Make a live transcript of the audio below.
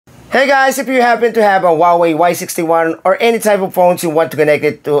Hey guys, if you happen to have a Huawei Y61 or any type of phones you want to connect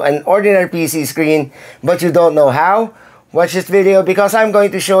it to an ordinary PC screen but you don't know how, watch this video because I'm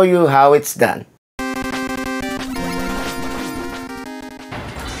going to show you how it's done.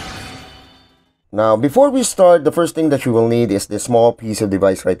 Now, before we start, the first thing that you will need is this small piece of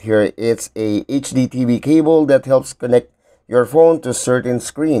device right here. It's a HDTV cable that helps connect your phone to certain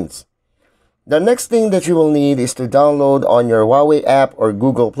screens. The next thing that you will need is to download on your Huawei app or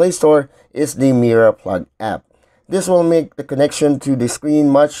Google Play Store is the Mirror Plug app. This will make the connection to the screen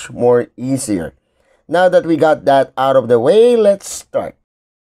much more easier. Now that we got that out of the way, let's start.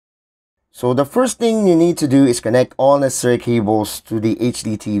 So the first thing you need to do is connect all necessary cables to the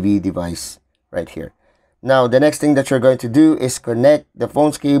HDTV device right here. Now the next thing that you're going to do is connect the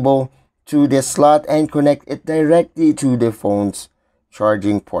phone's cable to this slot and connect it directly to the phone's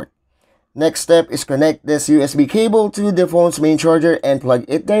charging port. Next step is connect this USB cable to the phone's main charger and plug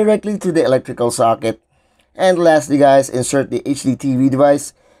it directly to the electrical socket. And lastly guys, insert the HDTV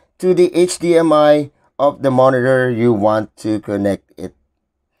device to the HDMI of the monitor you want to connect it.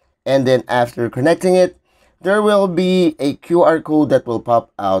 And then after connecting it, there will be a QR code that will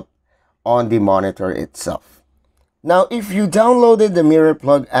pop out on the monitor itself. Now if you downloaded the Mirror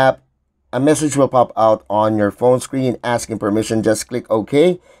Plug app, a message will pop out on your phone screen asking permission. Just click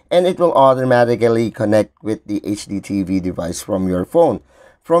OK and it will automatically connect with the HDTV device from your phone.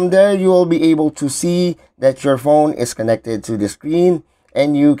 From there, you will be able to see that your phone is connected to the screen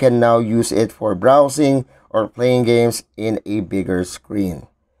and you can now use it for browsing or playing games in a bigger screen.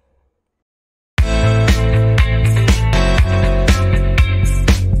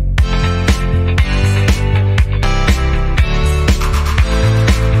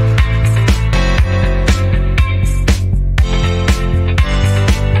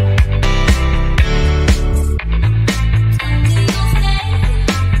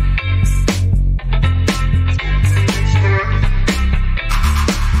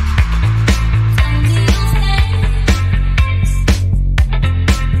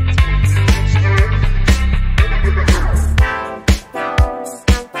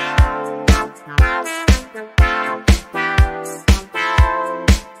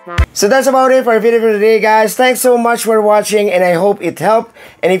 So that's about it for our video for today guys. Thanks so much for watching and I hope it helped.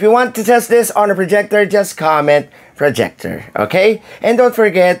 And if you want to test this on a projector, just comment projector, okay? And don't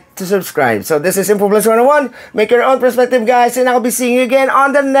forget to subscribe. So this is Info Plus 101. Make your own perspective guys and I'll be seeing you again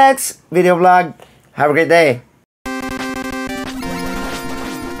on the next video vlog. Have a great day.